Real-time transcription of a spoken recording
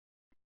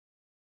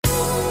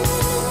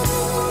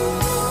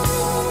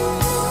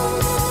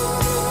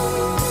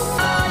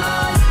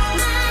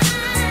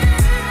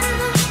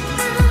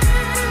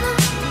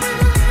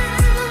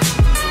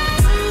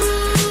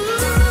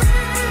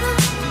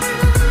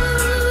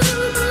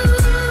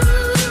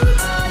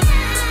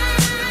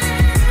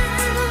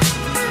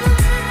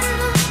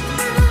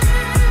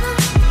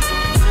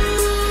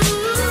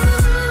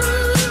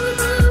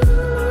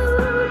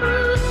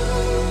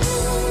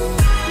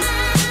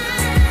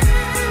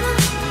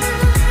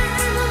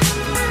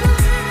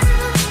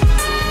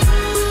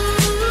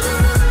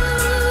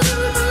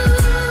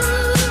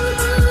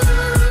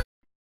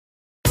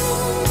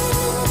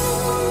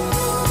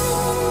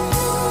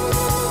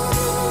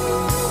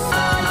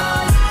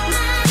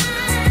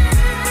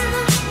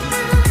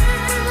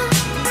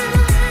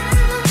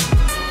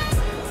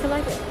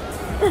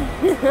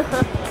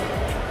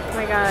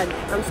god.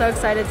 I'm so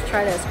excited to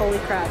try this. Holy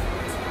crap.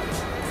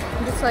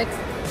 I'm just like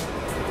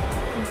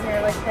in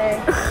here like,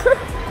 hey.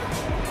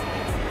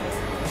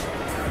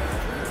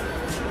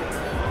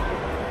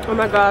 Oh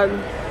my god.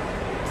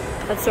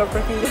 That's so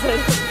freaking good.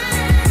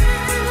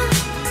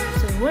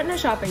 So we went on a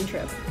shopping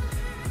trip.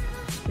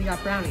 We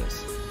got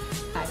brownies.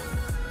 Hi.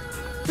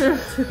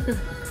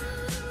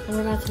 And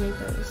we're about to make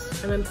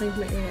those. And I'm playing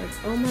with my earbuds.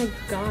 Oh my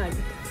god.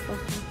 What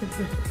the fuck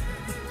happened?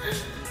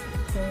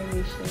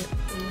 Holy shit.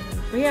 Oh my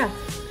god. But yeah,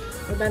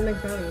 we're about to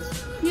make brownies.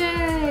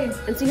 Yay!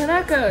 And see how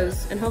that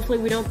goes. And hopefully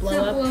we don't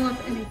blow up. Blow up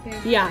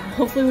anything. Yeah,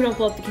 hopefully we don't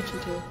blow up the kitchen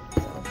too.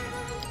 So,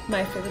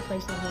 my favorite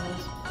place in the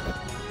house.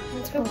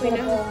 Let's hope we know.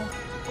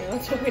 Yeah,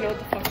 let's hope we know what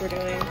the fuck we're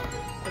doing.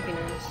 That'd be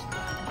nice.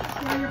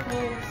 What are your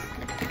goals?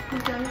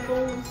 Who's got your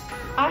goals?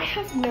 I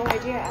have no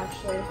idea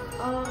actually.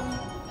 Oh,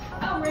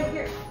 right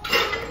here.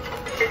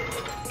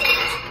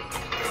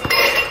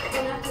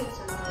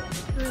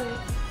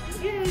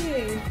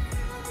 Yay!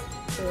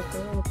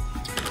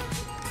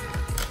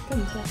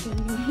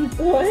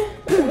 What?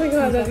 Oh my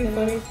god, that'd be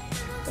funny.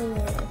 Oh,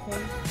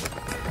 okay.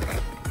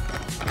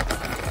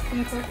 Can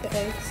you collect the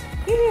eggs?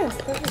 Yeah,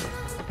 perfect.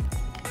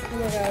 Oh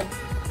my god.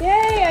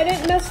 Yay! I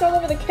didn't mess all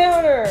over the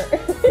counter!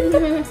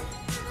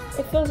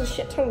 It fills a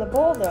shit ton of the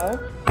bowl though.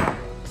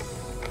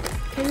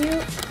 Can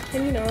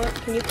you not?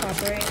 Can you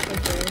cooperate?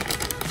 Thank you.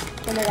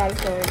 Oh my god,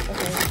 it's going.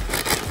 Okay.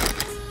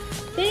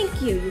 Thank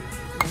you,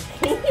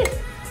 you.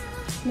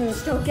 No,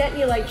 just don't get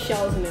any like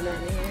shells in it or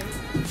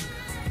anything.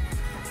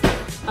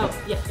 Oh,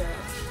 yes, there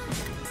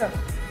are.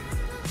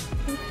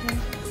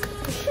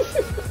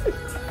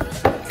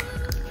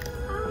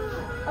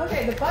 Oh.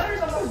 Okay, the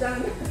butter's almost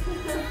done.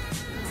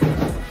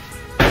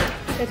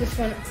 It just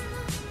went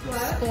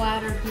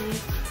splattered me.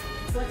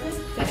 What did?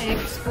 The egg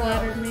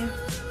splattered me.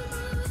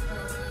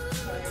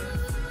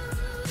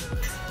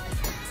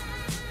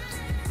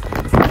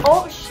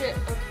 Oh shit.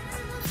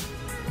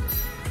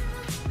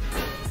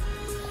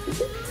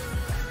 Okay.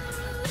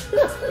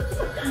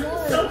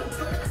 So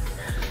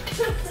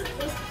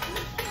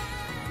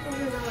oh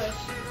my gosh.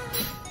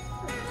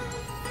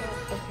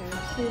 Okay.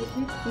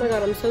 Oh my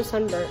god, I'm so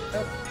sunburnt.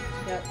 Oh,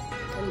 yep.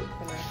 I'm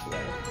gonna have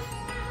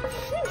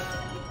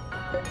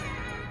to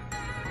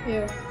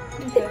Ew.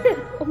 Okay.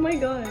 Oh my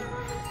god.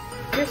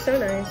 You're so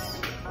nice.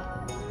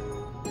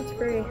 It's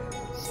very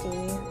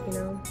steamy, you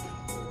know?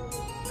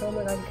 Oh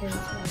my god, you can't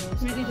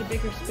see Might need a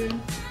bigger spoon.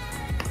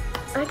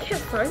 I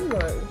can't find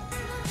one.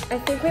 I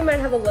think we might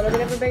have a little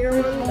bit of a bigger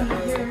one.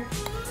 But Here.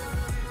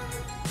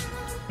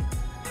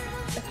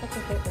 I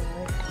fucking hate my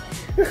life.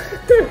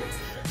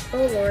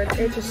 Oh lord,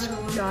 it just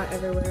got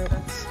everywhere.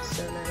 That's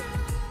so nice.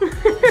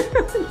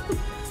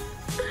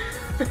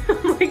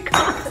 Oh my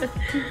god.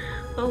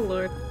 Oh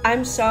lord.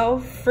 I'm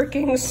so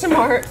freaking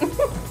smart.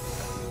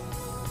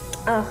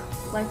 Ugh,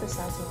 life is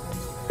sad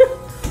sometimes.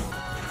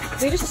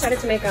 We just decided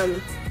to make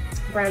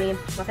brownie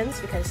muffins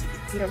because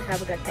we don't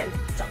have a good pan.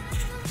 So,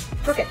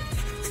 okay.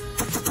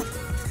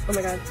 Oh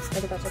my god, I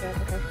did that so bad.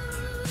 Okay.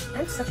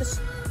 I'm such a.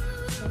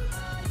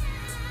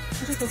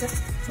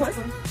 What?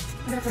 I'm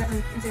gonna put it on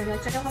Instagram.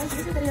 Like, check out how I do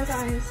your video,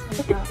 guys.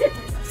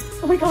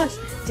 Oh my gosh,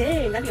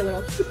 dang, that'd be a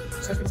little.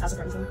 Supposed to be sauce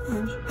and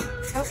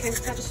okay,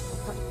 that just.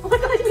 Oh my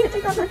god, I didn't mean to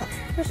take that one.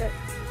 Oh shit.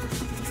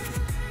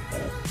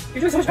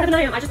 You're doing so much better than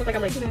I am. I just look like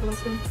I'm like. You have one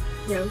spoon.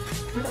 You know.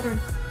 Where's the other one?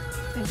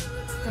 Thanks.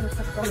 Got it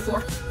on the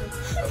floor.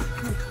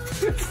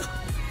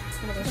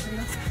 Oh my gosh.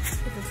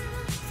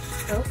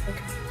 Oh, okay.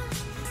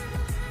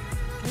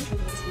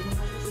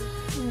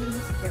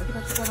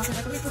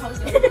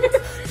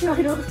 No, I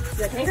know.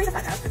 Yeah, can I drink the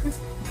fat out?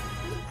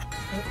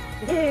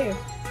 Yay!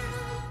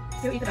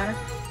 You eat the batter?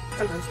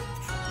 Sometimes.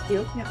 You?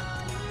 Yeah.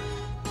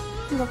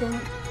 I'm looking.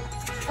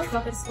 Oh,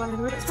 well, it's fine.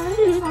 It's fine.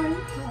 It's fine.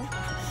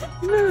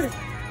 Mood.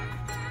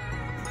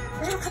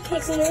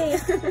 Cupcakes, yay!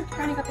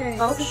 Brownie cupcakes.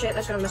 Oh shit,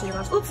 that's gonna messenger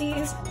box.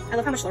 Oopsies! I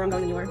love how much slower I'm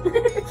going than you are. I think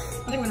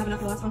we're gonna have enough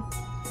for the last one.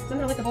 So I'm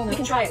gonna lick the bowl now. We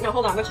can try it. No,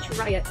 hold on. Let's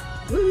try it.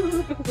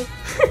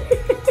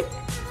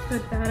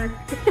 Good batter.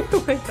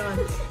 Oh my god.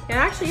 It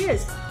actually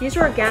is. These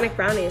are organic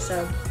brownies,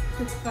 so.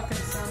 It's fucking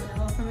sound the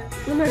hell from it.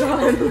 Oh my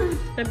god.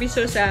 That'd be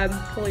so sad.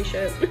 Holy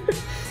shit.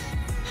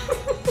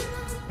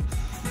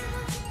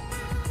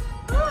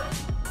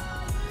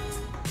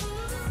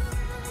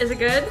 Is it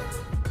good?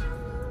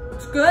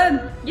 It's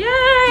good. Yay!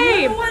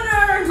 You're the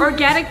winner!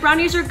 Organic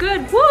brownies are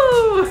good.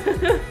 Woo!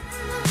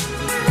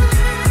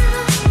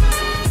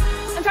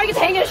 I'm trying to get the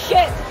hang of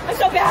shit. I'm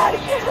so bad.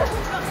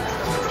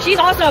 She's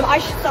awesome. I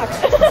suck.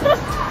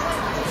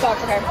 Suck,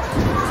 okay.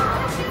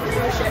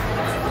 Oh shit.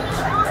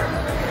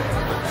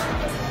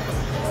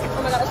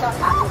 Oh my god, I suck.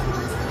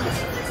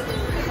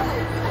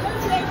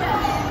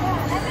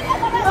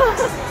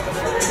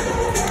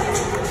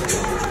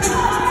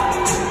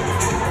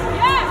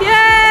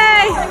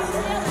 Yay!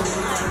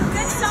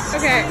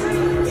 Okay.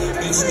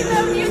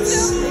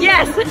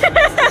 Yes!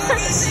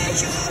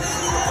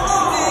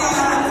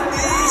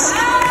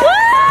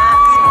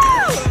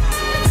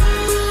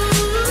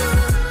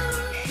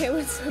 It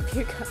was so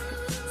cute, guys.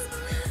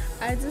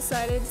 I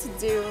decided to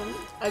do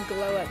a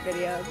glow up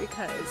video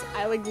because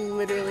I like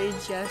literally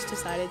just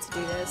decided to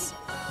do this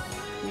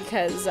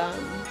because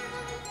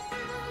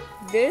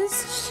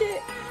this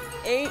shit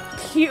ain't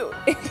cute.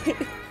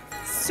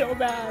 So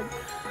bad.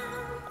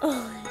 Oh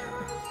my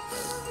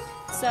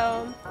god.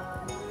 So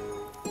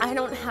I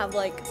don't have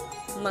like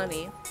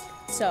money,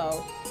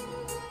 so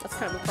that's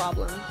kind of a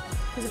problem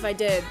because if I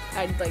did,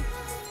 I'd like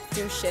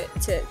do shit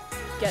to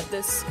get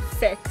this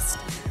fixed.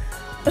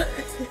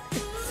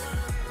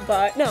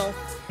 But no.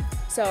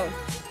 So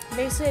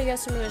basically I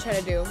guess what I'm gonna try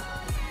to do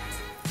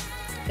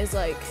is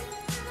like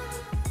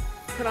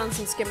put on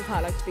some skin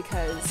product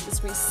because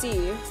as we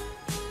see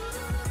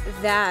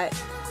that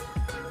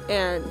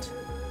and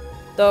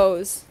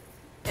those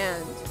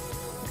and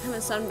I'm kind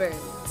of sunburned,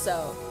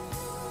 so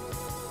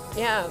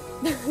yeah.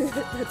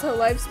 That's how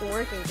life's been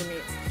working for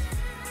me.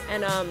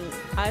 And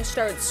I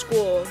start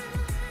school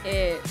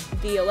the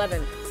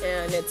 11th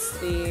and it's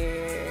the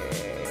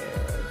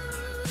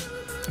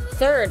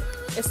 3rd.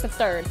 It's the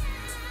 3rd.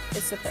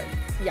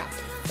 Yeah.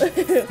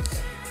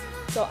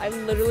 So I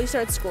literally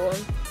start school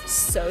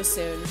so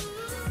soon.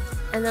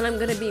 And then I'm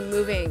gonna be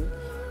moving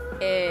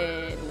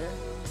in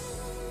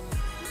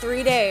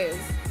 3 days.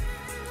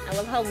 I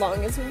love how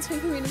long it's been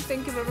taking me to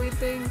think of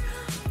everything.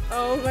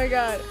 Oh my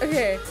god.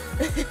 Okay.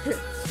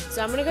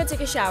 So I'm gonna go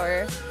take a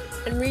shower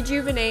and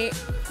rejuvenate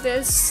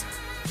this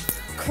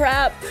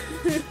crap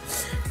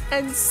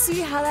and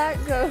see how that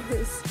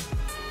goes.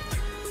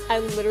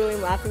 I'm literally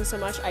laughing so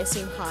much I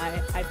seem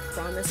high. I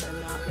promise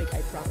I'm not, like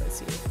I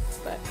promise you.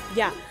 But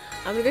yeah,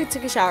 I'm gonna go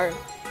take a shower.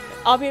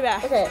 I'll be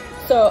back. Okay,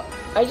 so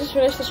I just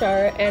finished the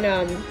shower and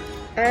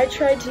I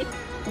tried to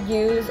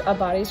use a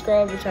body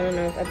scrub, which I don't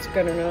know if that's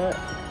good or not,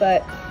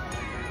 but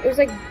it was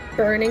like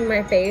burning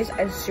my face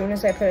as soon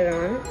as I put it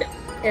on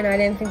and I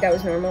didn't think that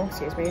was normal,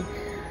 excuse me.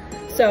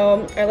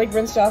 So I like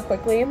rinsed it off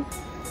quickly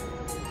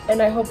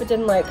and I hope it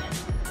didn't like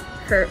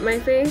hurt my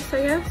face,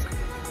 I guess,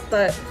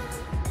 but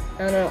I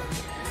don't know.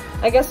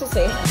 I guess we'll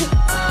see.